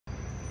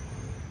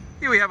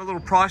Here we have a little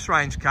price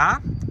range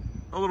car,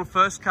 a little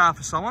first car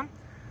for someone,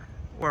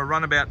 or a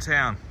runabout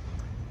town.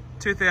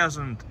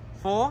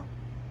 2004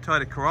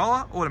 Toyota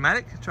Corolla,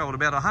 automatic, travelled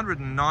about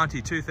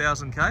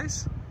 192,000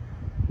 Ks,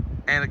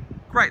 and a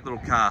great little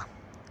car.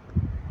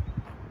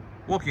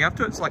 Walking up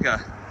to it, it's like a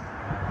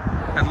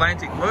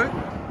Atlantic blue.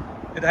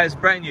 It has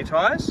brand new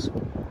tyres,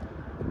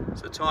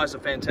 so the tyres are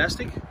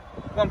fantastic.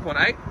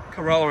 1.8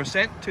 Corolla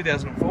Ascent,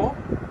 2004.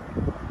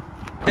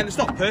 And it's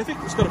not perfect,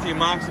 it's got a few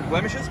marks and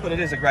blemishes, but it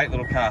is a great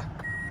little car.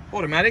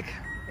 Automatic,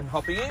 and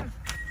hopping in.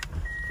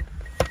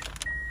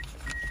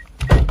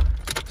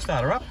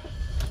 Start her up.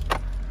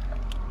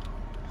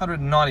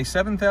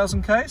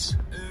 197,000 Ks.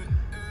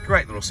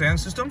 Great little sound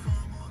system.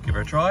 Give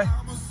her a try.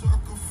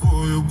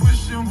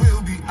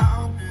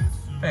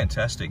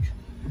 Fantastic.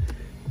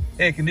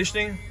 Air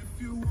conditioning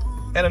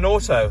and an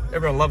auto.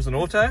 Everyone loves an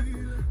auto.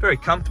 Very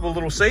comfortable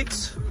little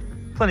seats.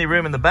 Plenty of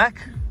room in the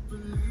back.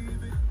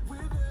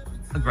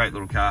 A great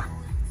little car.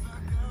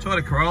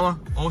 Toyota Corolla,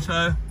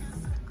 auto.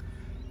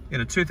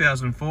 In a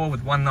 2004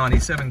 with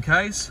 197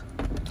 Ks.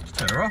 Just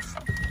turn her off.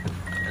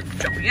 And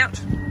jumping out.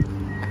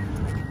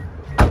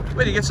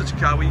 Where do you get such a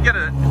car? Well, you get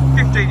it at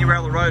 15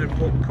 Corolla Road in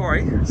Port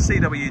Macquarie,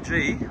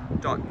 cwg.net.au.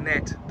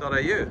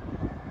 If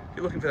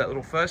you're looking for that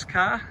little first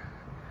car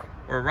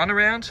or a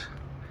runaround,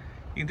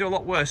 you can do a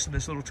lot worse than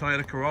this little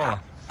Toyota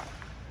Corolla.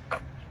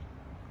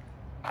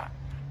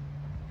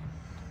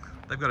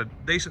 They've got a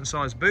decent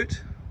sized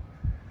boot.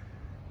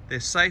 They're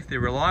safe, they're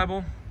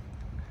reliable,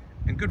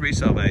 and good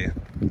resale value.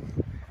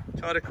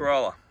 Toyota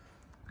Corolla.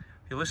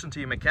 If you listen to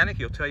your mechanic,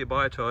 he'll tell you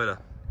buy a Toyota.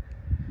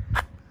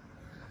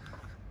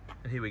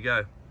 And here we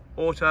go.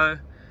 Auto,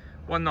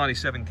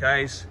 197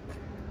 Ks,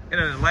 in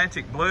an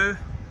Atlantic blue.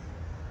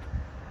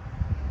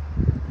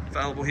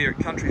 Available here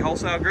at Country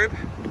Wholesale Group,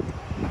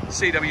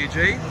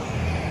 cwg.net.au,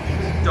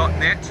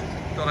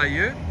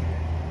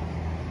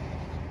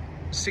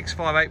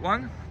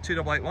 6581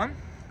 2881.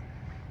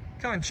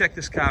 Come and check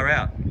this car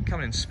out.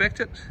 Come and inspect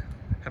it,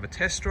 have a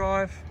test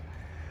drive.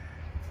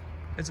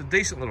 It's a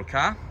decent little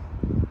car.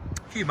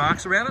 A few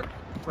marks around it,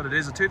 but it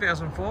is a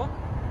 2004,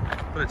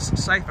 but it's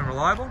safe and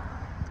reliable.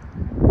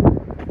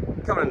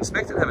 Come and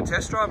inspect it, have a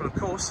test drive, and of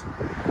course,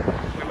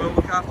 we will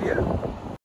look after you.